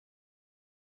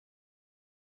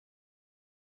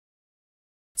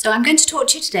So I'm going to talk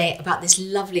to you today about this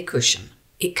lovely cushion.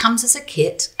 It comes as a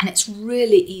kit and it's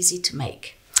really easy to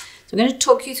make. So I'm going to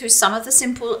talk you through some of the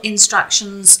simple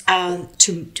instructions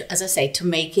as I say, to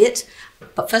make it.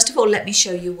 But first of all, let me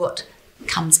show you what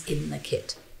comes in the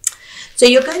kit. So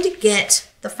you're going to get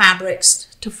the fabrics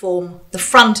to form the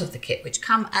front of the kit, which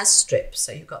come as strips.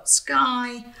 So you've got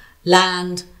sky,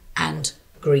 land, and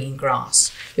green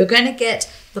grass. You're going to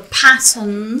get the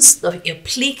patterns, your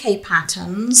applique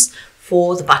patterns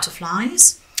for the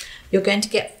butterflies. You're going to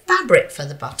get fabric for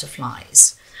the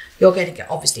butterflies. You're going to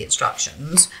get, obviously,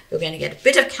 instructions. You're going to get a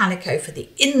bit of calico for the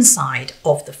inside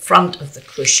of the front of the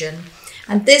cushion.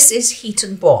 And this is heat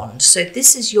and bond. So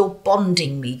this is your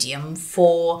bonding medium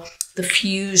for the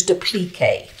fused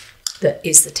applique. That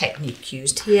is the technique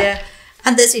used here.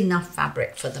 And there's enough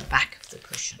fabric for the back of the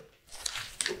cushion.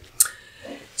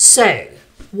 So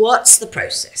what's the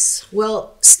process?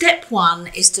 Well, step one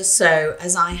is to sew,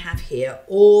 as I have here,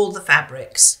 all the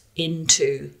fabrics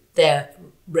into their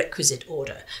requisite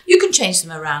order. You can change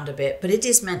them around a bit, but it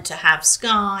is meant to have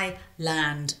sky,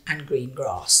 land, and green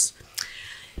grass.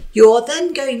 You're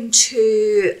then going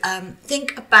to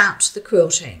think about the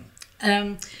quilting.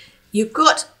 You've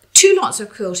got two lots of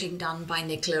quilting done by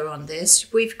Nicola on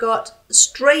this. We've got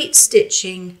straight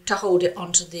stitching to hold it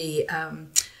onto the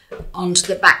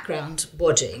background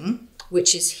wadding,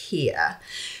 which is here.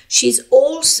 She's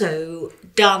also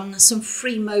done some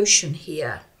free motion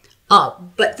here.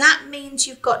 But that means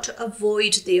you've got to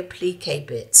avoid the applique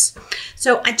bits.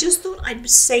 So I just thought I'd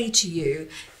say to you,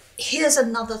 here's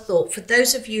another thought for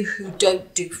those of you who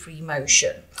don't do free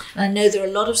motion. And I know there are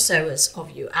a lot of sewers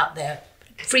of you out there.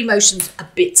 Free motion's a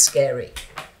bit scary.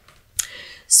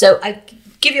 So I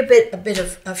give you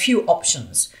a few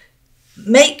options.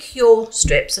 Make your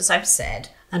strips, as I've said,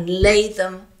 and lay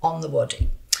them on the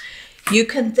wadding. You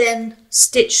can then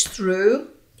stitch through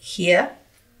here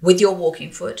with your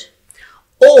walking foot,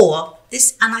 or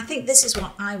this, and I think this is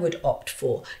what I would opt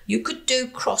for. You could do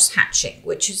cross hatching,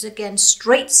 which is again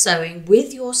straight sewing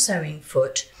with your sewing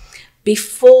foot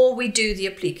before we do the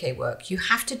applique work. You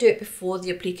have to do it before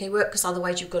the applique work because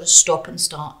otherwise you've got to stop and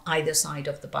start either side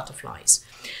of the butterflies.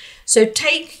 So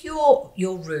take your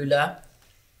ruler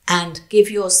and give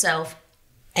yourself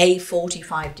a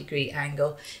 45-degree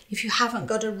angle. If you haven't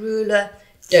got a ruler,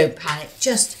 don't panic,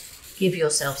 just give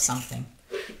yourself something.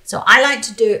 So I like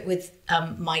to do it with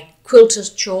my quilter's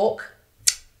chalk.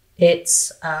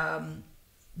 It's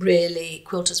really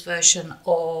quilter's version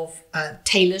of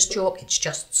tailor's chalk. It's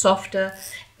just softer.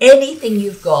 Anything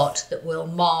you've got that will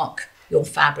mark your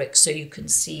fabric so you can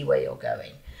see where you're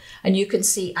going. And you can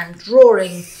see I'm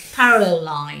drawing parallel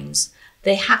lines.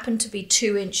 They happen to be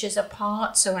 2 inches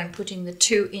apart, so I'm putting the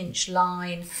 2-inch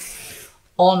line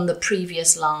on the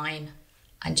previous line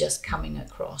and just coming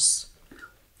across.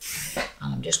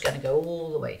 And I'm just going to go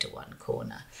all the way to one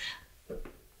corner.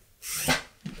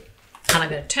 And I'm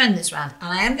going to turn this around,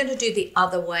 and I am going to do the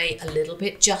other way a little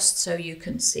bit just so you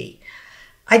can see.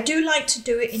 I do like to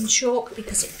do it in chalk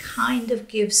because it kind of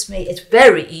gives me, it's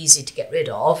very easy to get rid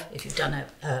of if you've done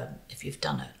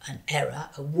an error,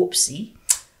 a whoopsie.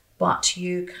 But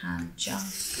you can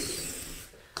just,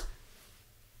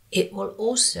 it will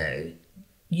also,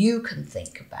 you can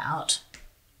think about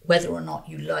whether or not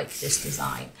you like this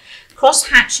design. Cross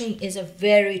hatching is a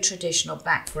very traditional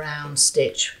background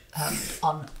stitch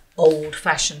on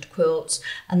old-fashioned quilts,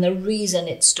 and the reason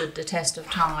it stood the test of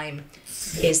time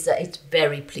is that it's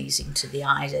very pleasing to the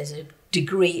eye. There's a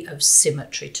degree of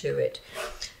symmetry to it.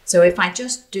 So if I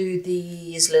just do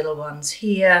these little ones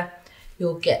here,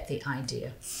 you'll get the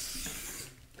idea.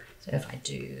 So if I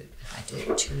do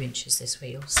 2 inches this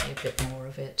way, you'll see a bit more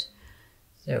of it.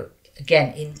 So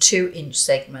again, in 2-inch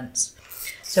segments.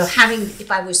 So if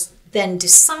I was then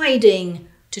deciding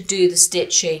to do the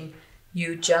stitching,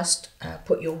 you just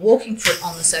put your walking foot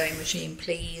on the sewing machine,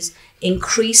 please.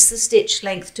 Increase the stitch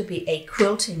length to be a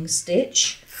quilting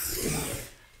stitch,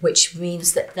 which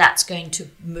means that that's going to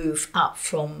move up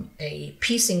from a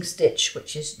piecing stitch,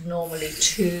 which is normally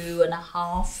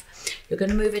 2.5. You're going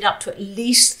to move it up to at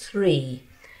least 3.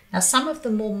 Now, some of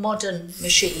the more modern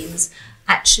machines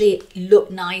actually look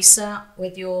nicer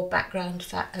with your background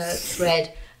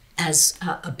thread as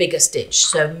a bigger stitch.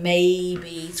 So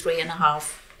maybe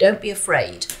 3.5. Don't be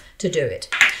afraid to do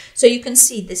it. So you can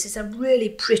see this is a really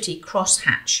pretty cross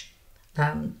hatch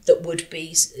that would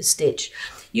be stitched.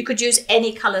 You could use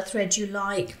any colour thread you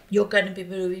like. You're going to be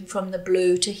moving from the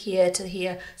blue to here to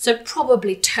here. So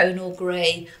probably tonal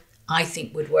grey, I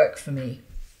think, would work for me.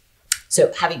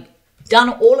 So having done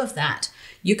all of that,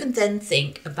 you can then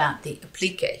think about the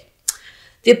applique.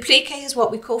 The applique is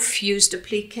what we call fused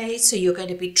applique. So you're going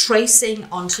to be tracing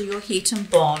onto your heat and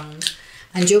bond,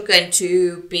 and you're going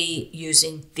to be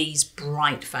using these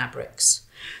bright fabrics.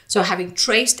 So having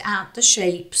traced out the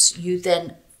shapes, you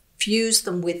then fuse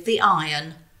them with the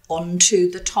iron onto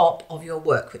the top of your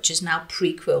work, which is now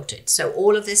pre-quilted. So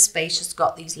all of this space has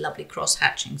got these lovely cross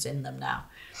hatchings in them now.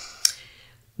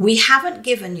 We haven't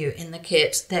given you in the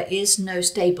kit, there is no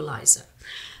stabilizer.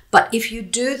 But if you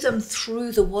do them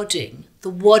through the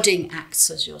wadding acts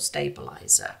as your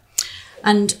stabilizer.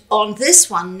 And on this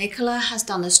one, Nicola has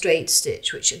done a straight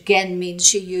stitch, which again means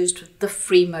she used the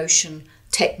free motion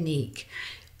technique.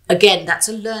 Again, that's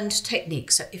a learned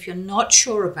technique. So if you're not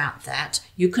sure about that,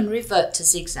 you can revert to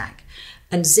zigzag.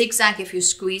 And zigzag, if you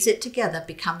squeeze it together,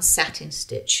 becomes satin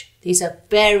stitch. These are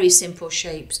very simple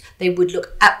shapes. They would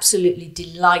look absolutely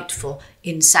delightful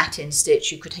in satin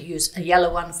stitch. You could use a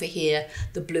yellow one for here,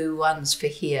 the blue ones for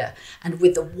here. And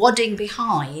with the wadding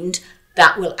behind,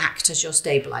 that will act as your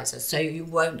stabilizer, so you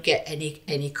won't get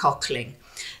any cockling.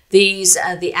 These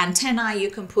the antennae you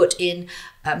can put in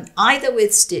either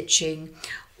with stitching,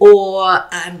 or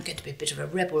I'm going to be a bit of a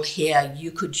rebel here,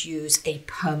 you could use a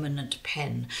permanent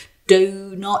pen.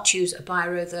 Do not use a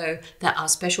biro though. There are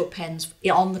special pens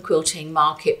on the quilting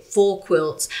market for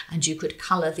quilts, and you could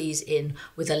colour these in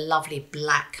with a lovely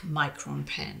black micron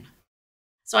pen.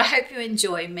 So I hope you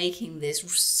enjoy making this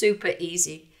super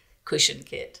easy cushion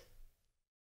kit.